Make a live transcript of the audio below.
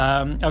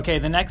Okay,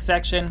 the next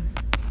section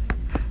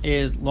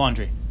is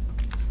laundry.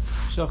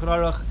 Shulchan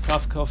Aruch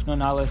Taf Kof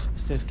Nun Aleph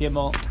Sif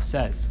Gimel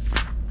says,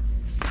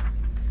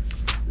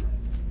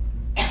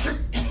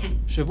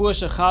 Shavua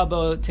Shechal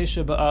Bo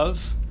Tisha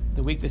B'Av,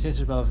 the week that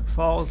Tisha B'Av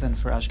falls, and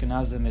for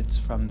Ashkenazim it's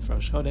from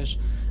Rosh Chodesh.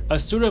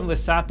 Asurim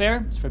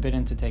L'Saper, it's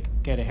forbidden to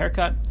get a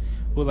haircut.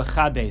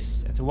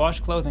 U'Lechabes, and to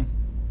wash clothing.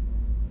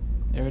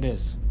 There it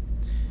is.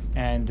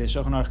 And the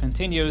Shulchan Aruch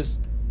continues,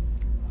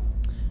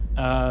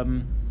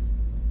 V'chein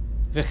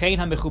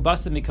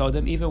HaMechubasim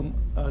Mikodem, even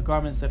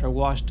garments that are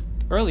washed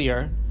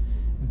earlier,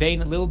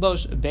 Bein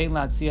Lilbosh, Bein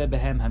Latzia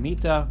Behem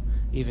Hamita,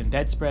 even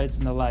bedspreads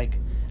and the like.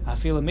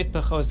 Afilu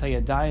Mitbachos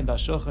Hayadayim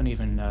B'Shulchan,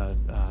 even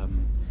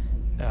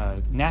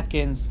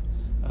napkins,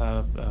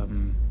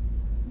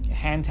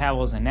 hand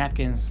towels and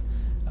napkins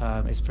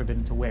is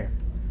forbidden to wear.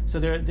 So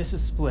this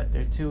is split.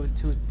 There are two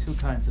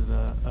kinds of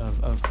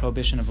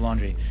prohibition of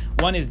laundry.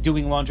 One is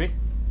doing laundry,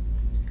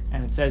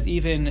 and it says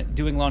even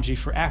doing laundry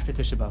for after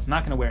Tisha B'Av. I'm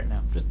not going to wear it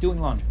now. Just doing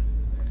laundry.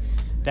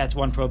 That's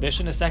one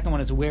prohibition. The second one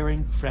is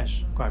wearing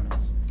fresh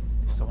garments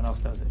if someone else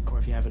does it, or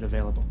if you have it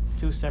available.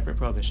 Two separate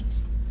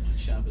prohibitions. On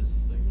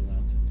Shabbos, you're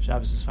allowed to.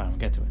 Shabbos is fine. We'll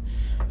get to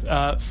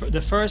it.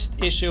 The first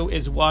issue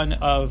is one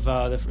of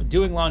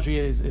doing laundry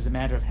is a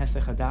matter of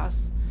hesech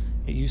hadas.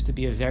 It used to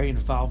be a very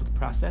involved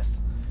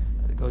process.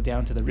 Go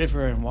down to the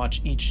river and watch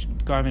each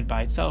garment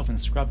by itself and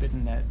scrub it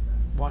in that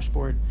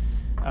washboard.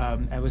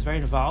 It was very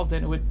involved,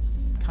 and it would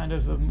kind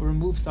of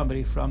remove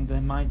somebody from the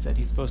mindset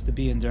he's supposed to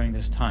be in during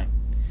this time.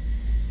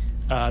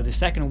 The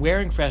second,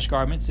 wearing fresh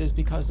garments, is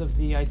because of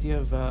the idea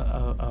of,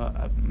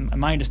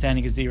 my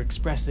understanding is that you're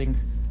expressing,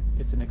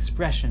 it's an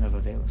expression of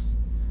Avelis.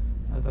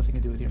 Nothing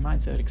to do with your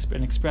mindset,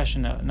 an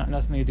expression,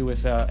 nothing to do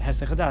with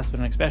Hesech Hadas,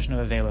 but an expression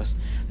of Avelis.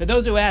 For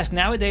those who ask,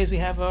 nowadays we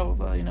have a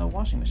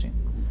washing machine.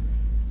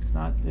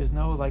 There's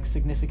no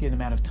significant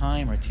amount of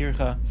time or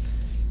tircha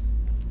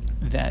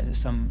that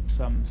some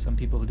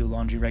people who do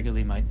laundry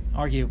regularly might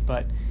argue,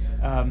 but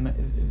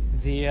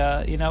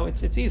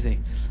it's easy.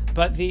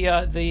 But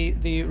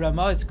the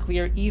Ramah is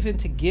clear, even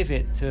to give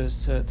it to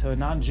a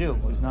non-Jew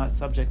who's not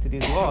subject to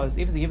these laws,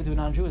 even to give it to a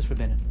non-Jew is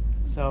forbidden.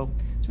 So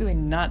it's really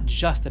not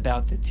just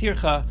about the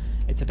tircha,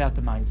 it's about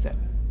the mindset.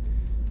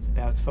 It's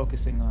about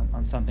focusing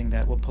on something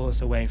that will pull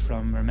us away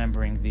from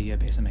remembering the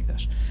Beis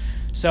HaMikdash.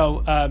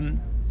 So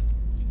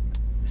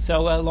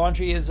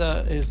laundry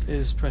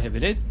is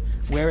prohibited.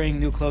 Wearing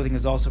new clothing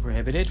is also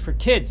prohibited for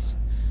kids.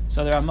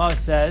 So the Ramah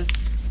says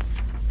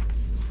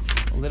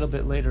a little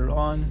bit later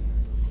on,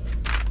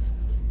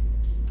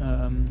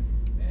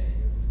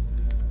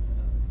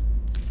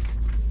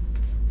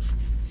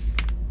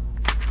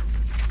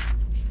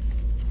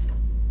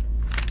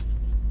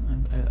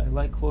 I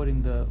like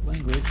quoting the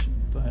language,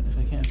 but if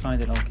I can't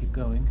find it, I'll keep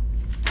going.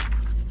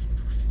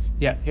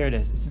 Yeah, here it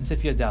is. It's in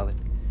Sifya Dalit.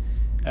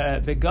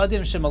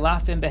 Begadim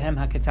shemalafim behem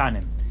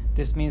haketanim.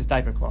 This means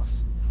diaper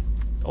cloths,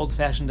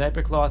 old-fashioned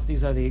diaper cloths.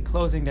 These are the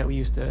clothing that they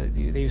used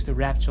to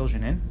wrap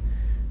children in.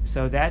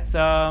 So that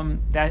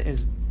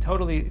is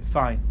totally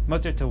fine,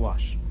 mutter to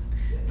wash.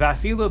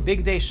 Va'afilu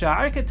bigdei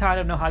sha'ar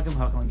ketanim no hagim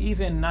haklim.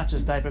 Even not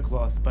just diaper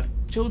cloths, but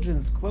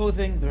children's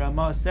clothing. The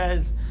Ramah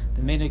says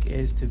the minhag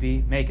is to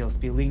be megilus,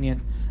 be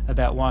lenient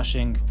about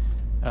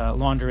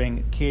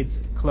laundering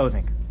kids'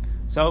 clothing.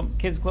 So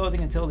kids'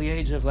 clothing until the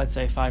age of, let's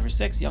say, 5 or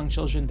 6, young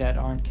children that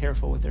aren't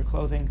careful with their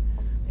clothing,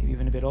 maybe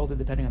even a bit older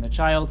depending on the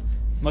child,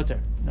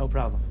 mutter, no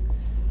problem.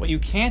 What you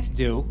can't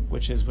do,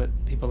 which is what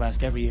people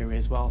ask every year,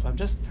 is, well, if I'm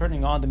just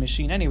turning on the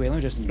machine anyway, let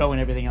me just throw in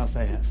everything else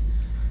I have.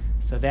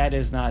 So that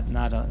is that's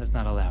not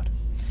allowed.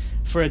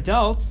 For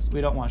adults,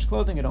 we don't wash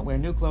clothing, we don't wear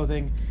new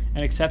clothing.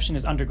 An exception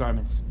is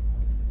undergarments.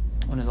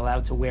 One is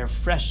allowed to wear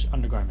fresh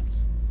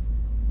undergarments.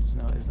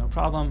 There's no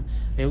problem.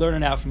 They learn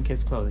it out from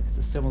kids' clothing. It's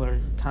a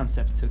similar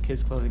concept to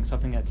kids' clothing,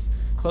 something that's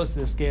close to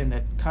the skin,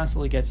 that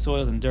constantly gets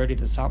soiled and dirty.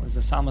 There's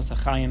a Salmas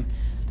HaChaim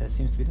that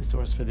seems to be the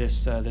source for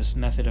this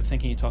method of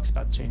thinking. He talks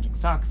about changing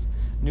socks.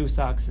 New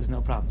socks is no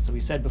problem. So we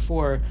said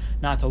before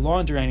not to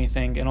launder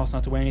anything and also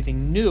not to wear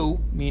anything new,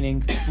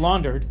 meaning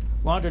laundered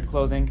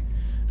clothing.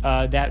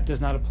 That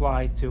does not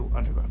apply to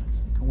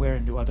undergarments. You can wear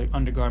into other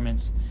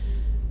undergarments,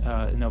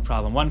 no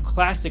problem. One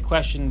classic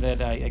question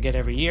that I get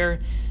every year: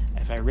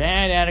 if I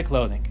ran out of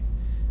clothing,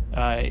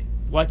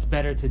 what's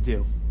better to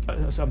do?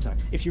 So I'm sorry.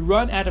 If you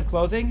run out of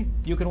clothing,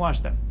 you can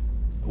wash them,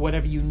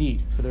 whatever you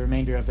need for the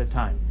remainder of the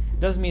time. It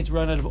doesn't mean to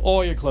run out of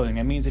all your clothing.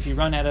 It means if you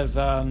run out of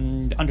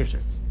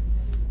undershirts.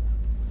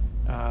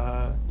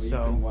 You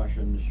can wash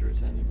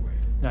undershirts anyway.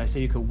 No, I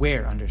say you could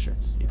wear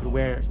undershirts. You could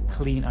wear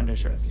clean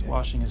undershirts. Okay.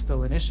 Washing is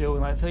still an issue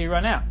until you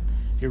run out.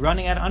 If you're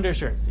running out of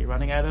undershirts, you're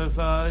running out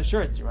of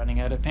shirts, you're running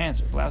out of pants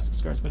or blouses,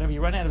 skirts, whatever,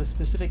 you run out of a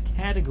specific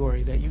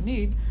category that you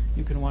need,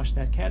 you can wash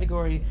that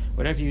category,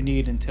 whatever you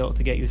need to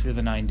get you through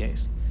the 9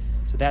 days.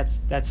 So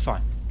that's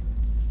fine.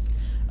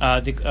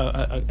 A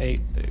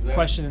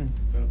question.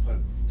 That apply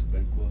to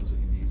bedclothes that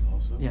you need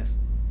also? Yes.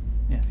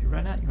 Yeah, if you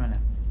run out, you run out.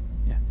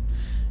 Yeah.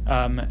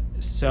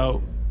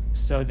 So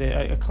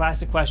a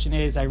classic question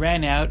is, I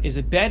ran out, is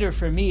it better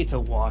for me to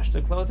wash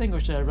the clothing or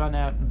should I run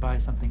out and buy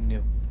something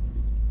new?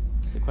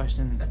 It's a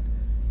question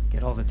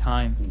get all the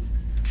time.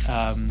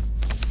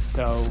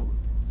 So,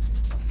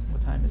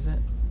 what time is it?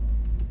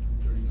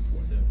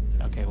 37.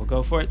 Okay, we'll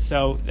go for it.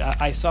 So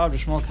I saw Rav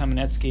Shmuel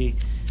Kamenetsky,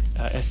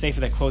 a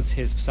sefer that quotes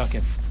his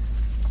psukim,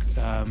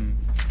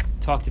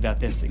 talked about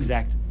this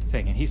exact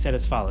thing, and he said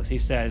as follows. He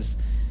says,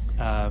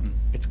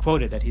 it's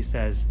quoted that he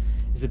says,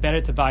 is it better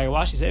to buy or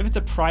wash? He said, if it's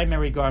a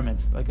primary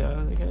garment, like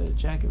a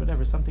jacket,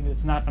 whatever, something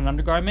that's not an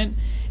undergarment,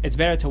 it's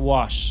better to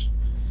wash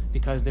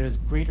because there's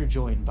greater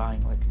joy in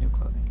buying like new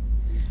clothing.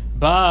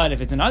 But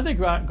if it's an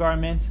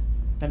undergarment,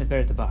 then it's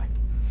better to buy.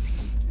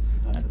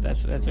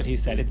 That's what he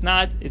said. It's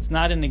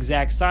not an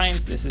exact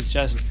science. This is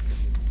just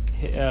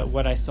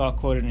what I saw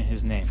quoted in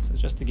his name. So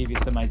just to give you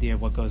some idea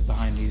of what goes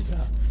behind these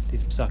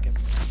psukim.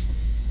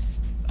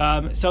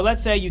 So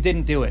let's say you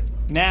didn't do it.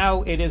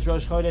 Now it is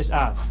Rosh Chodesh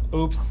Av.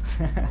 Oops,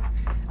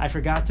 I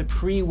forgot to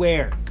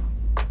pre-wear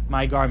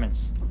my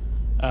garments.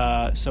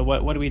 So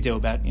what do we do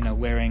about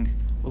wearing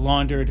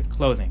laundered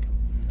clothing?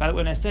 By the way,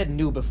 when I said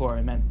new before,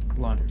 I meant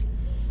laundered.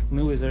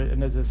 New is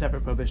a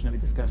separate prohibition that we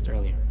discussed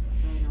earlier.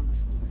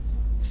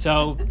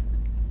 So,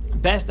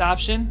 best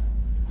option,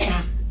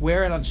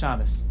 wear it on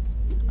Shabbos.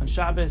 On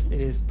Shabbos, it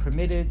is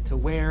permitted to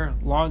wear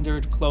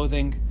laundered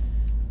clothing,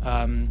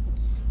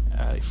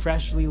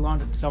 freshly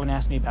laundered. Someone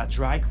asked me about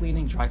dry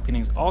cleaning. Dry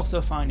cleaning is also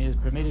fine. It is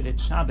permitted at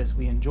Shabbos.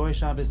 We enjoy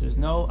Shabbos. There's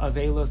no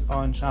avelos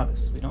on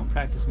Shabbos. We don't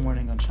practice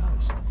mourning on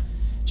Shabbos,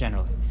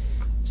 generally.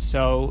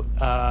 So,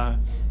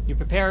 you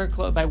prepare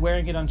by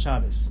wearing it on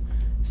Shabbos.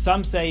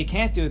 Some say you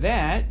can't do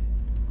that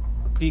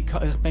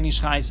because Ben Ish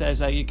Chai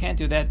says you can't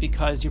do that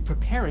because you're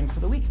preparing for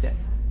the weekday.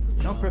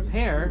 You don't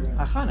prepare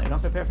Hachana. You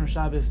don't prepare from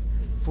Shabbos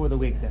for the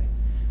weekday.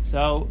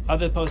 So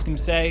other poskim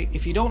say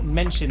if you don't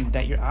mention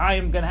that I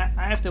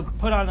have to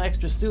put on an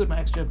extra suit, my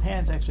extra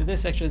pants, extra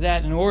this, extra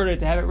that in order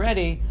to have it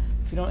ready.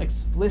 If you don't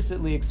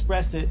explicitly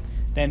express it,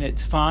 then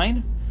it's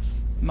fine.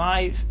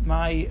 My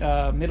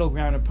middle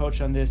ground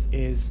approach on this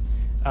is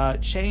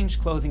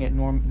change clothing at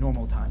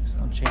normal times.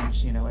 Don't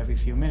change, every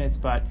few minutes,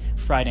 but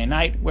Friday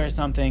night, wear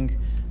something.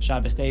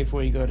 Shabbos day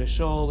before you go to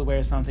shul,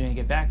 wear something. When you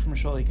get back from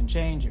shul, you can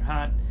change. You're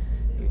hot.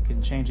 You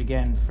can change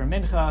again for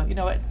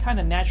mincha.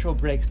 Kind of natural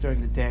breaks during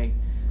the day.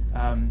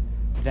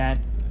 That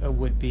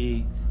would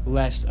be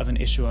less of an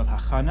issue of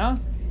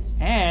hachana.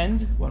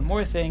 And one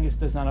more thing, it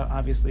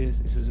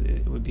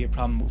would be a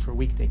problem for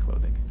weekday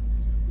clothing.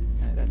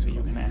 That's what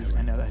you're going to ask.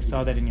 I know that. I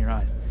saw that in your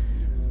eyes.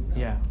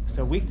 Yeah.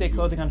 So weekday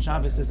clothing on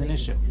Shabbos is an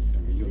issue. Is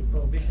the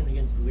prohibition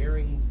against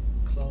wearing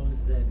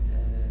clothes that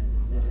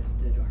have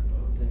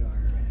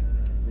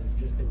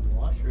just been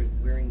washed, or is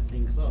wearing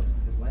clean clothes?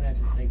 Because why not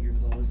just take your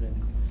clothes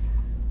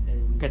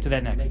and get to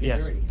that next?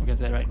 Yes, dirty? We'll get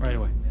to that right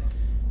away.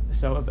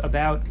 So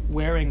about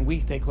wearing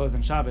weekday clothes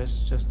on Shabbos,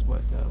 just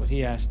what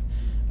he asked.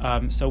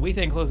 So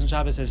weekday clothes on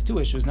Shabbos has two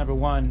issues. Number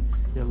one,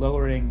 you're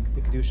lowering the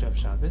kedusha of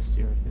Shabbos,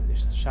 your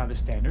Shabbos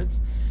standards.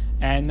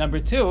 And number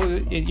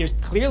two, you're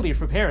clearly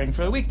preparing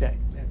for the weekday.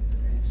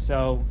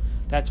 So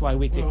that's why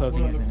weekday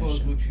clothing is an issue. What other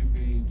clothes would you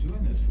be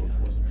doing this for if it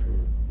wasn't for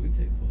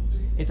weekday clothes?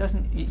 It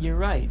doesn't. You're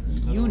right.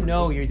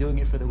 You're doing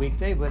it for the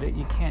weekday, but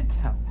you can't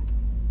tell.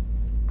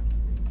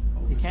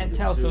 You can't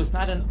tell. So it's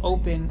not an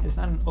open. It's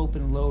not an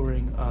open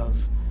lowering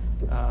of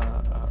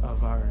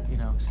our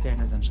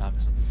standards on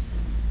Shabbos.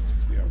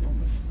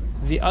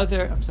 The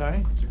other. I'm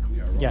sorry.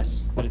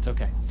 Yes, but it's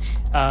okay.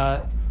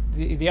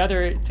 The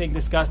other thing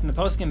discussed in the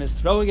poskim is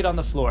throwing it on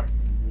the floor.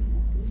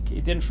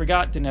 You didn't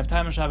have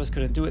time on Shabbos,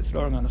 couldn't do it,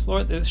 throwing on the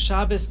floor. The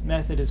Shabbos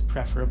method is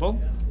preferable.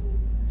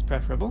 It's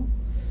preferable,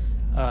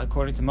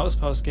 according to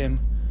most poskim,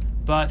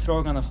 but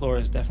throwing on the floor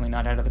is definitely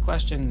not out of the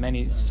question.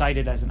 Many cite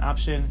it as an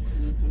option.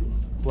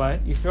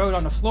 What? You throw it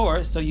on the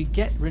floor, so you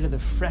get rid of the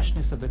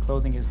freshness of the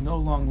clothing. Is no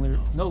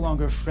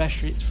longer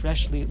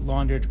freshly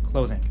laundered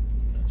clothing.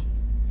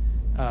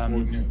 Or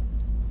new.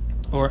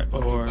 Or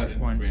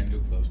brand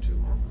new clothes too.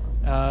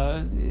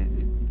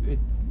 It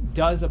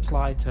does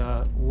apply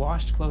to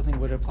washed clothing.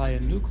 Would it apply to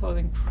new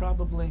clothing?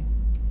 Probably.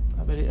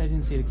 But I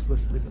didn't see it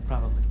explicitly, but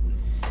probably.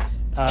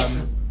 But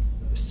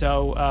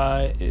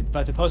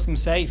the poskim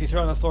say if you throw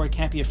it on the floor, it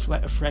can't be a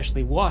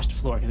freshly washed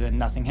floor because then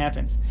nothing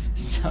happens.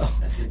 So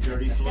That's a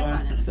dirty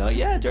floor. So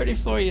yeah, dirty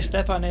floor. You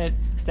step on it,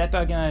 step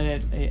out on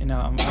it.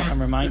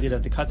 I'm reminded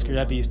of the Kutzker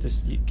Rebbe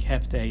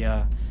kept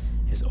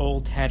his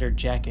old tattered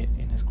jacket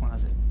in his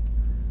closet.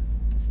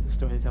 This is a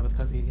story they tell about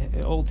the Kutzker.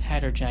 An old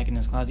tattered jacket in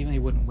his closet, even though he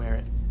wouldn't wear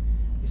it.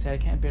 He said, "I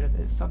can't bear it.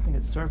 It's something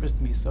that serviced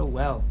me so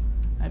well.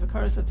 I have a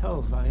karas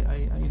hatov.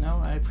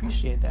 I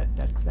appreciate that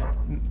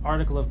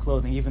article of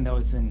clothing, even though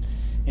it's an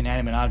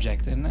inanimate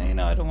object, and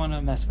I don't want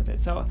to mess with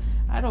it. So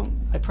I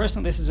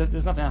personally,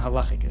 there's nothing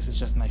halachic. This is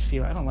just my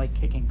feeling. I don't like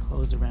kicking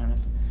clothes around,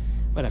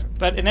 whatever.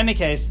 But in any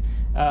case,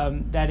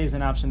 that is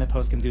an option that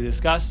poskim do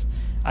discuss.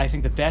 I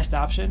think the best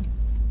option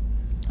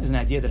is an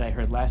idea that I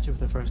heard last year for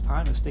the first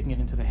time of sticking it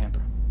into the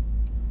hamper.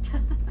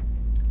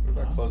 What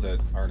about clothes that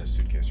are in a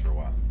suitcase for a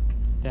while?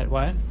 That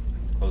what?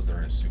 Clothes that are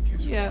in a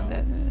suitcase for a while.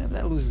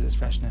 that loses its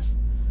freshness.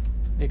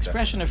 The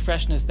expression of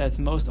freshness that's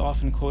most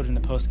often quoted in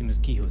the poskim is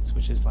kihutz,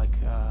 which is like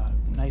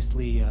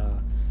nicely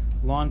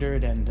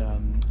laundered and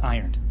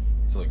ironed.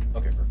 So like,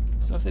 okay, perfect.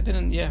 So if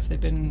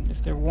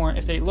they're worn,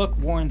 if they look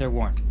worn, they're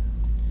worn.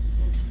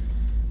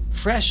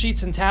 Fresh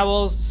sheets and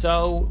towels,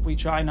 so we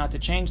try not to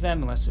change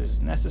them unless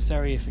it's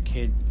necessary. If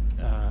a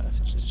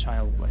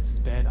child wets his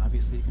bed,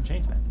 obviously you can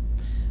change them.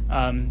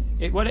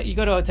 You go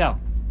to a hotel,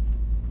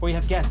 or you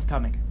have guests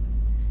coming,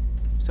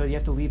 so you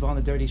have to leave on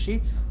the dirty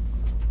sheets.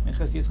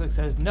 Minchas Yitzchak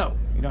says, no,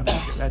 you don't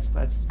have to.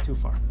 That's too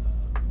far.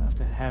 You don't have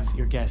to have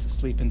your guests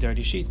sleep in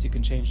dirty sheets. You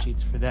can change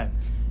sheets for them.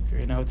 If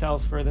you're in a hotel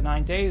for the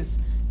 9 days,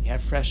 you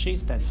have fresh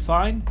sheets, that's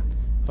fine,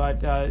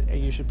 but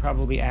you should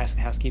probably ask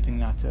housekeeping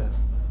not to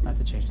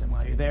change them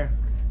while you're there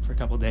for a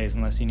couple of days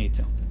unless you need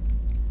to.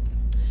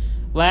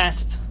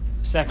 Last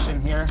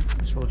section here,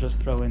 which we'll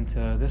just throw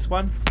into this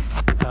one,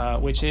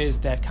 which is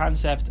that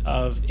concept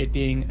of it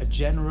being a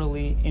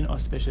generally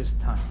inauspicious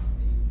time.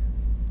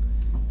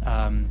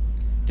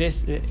 The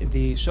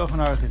Shulchan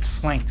Aruch is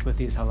flanked with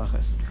these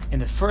halachas. In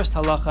the first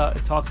halacha,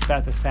 it talks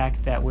about the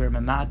fact that we're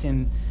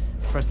mematin.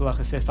 First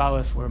halacha Sif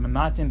Aleph, we're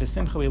mematin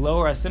b'simcha, we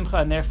lower our simcha,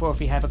 and therefore if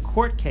we have a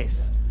court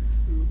case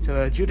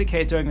to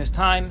adjudicate during this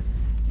time,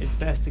 it's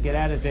best to get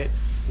out of it.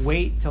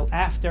 Wait till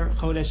after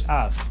Chodesh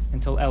Av,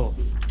 until Elul.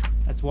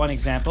 That's one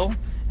example.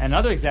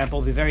 Another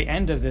example, the very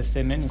end of this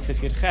siman in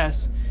Sif Yud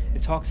Ches,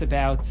 it talks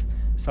about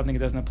something that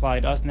doesn't apply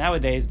to us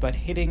nowadays, but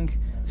hitting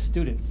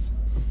students.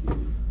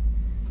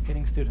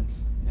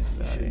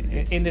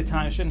 In the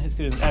time, shouldn't hit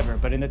students ever,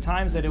 but in the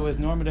times that it was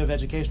normative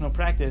educational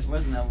practice,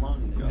 Wasn't that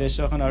long ago. the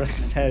Shulchan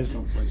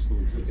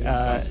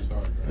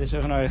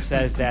Aruch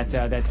says,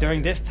 that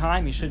during this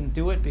time you shouldn't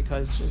do it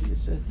because it's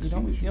just you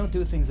don't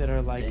do things that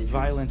are like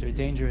violent or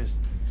dangerous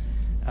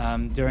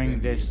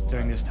during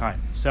this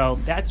time. So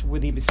that's where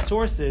the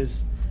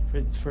sources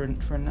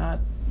for not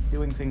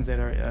doing things that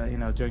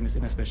are during this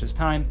inauspicious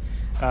time.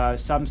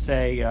 Some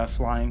say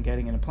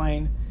getting in a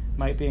plane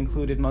might be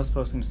included. Most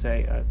poskim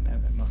say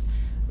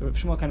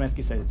Shmuel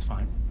Kamenetsky says it's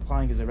fine.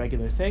 Flying is a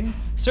regular thing.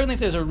 Certainly, if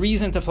there's a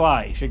reason to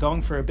fly, if you're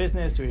going for a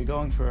business or you're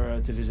going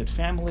to visit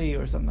family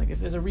or something, if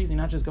there's a reason,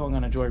 not just going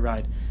on a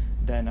joyride,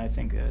 then I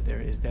think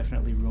there is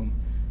definitely room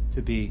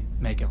to be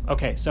mekel.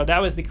 Okay, so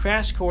that was the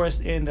crash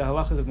course in the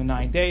halachas of the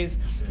 9 days.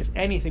 If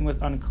anything was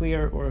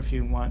unclear or if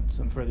you want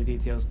some further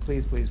details,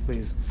 please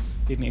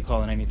give me a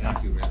call at any time.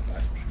 Thank you,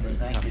 Rabbi.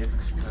 Thank you.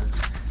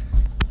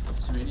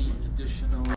 Is there any additional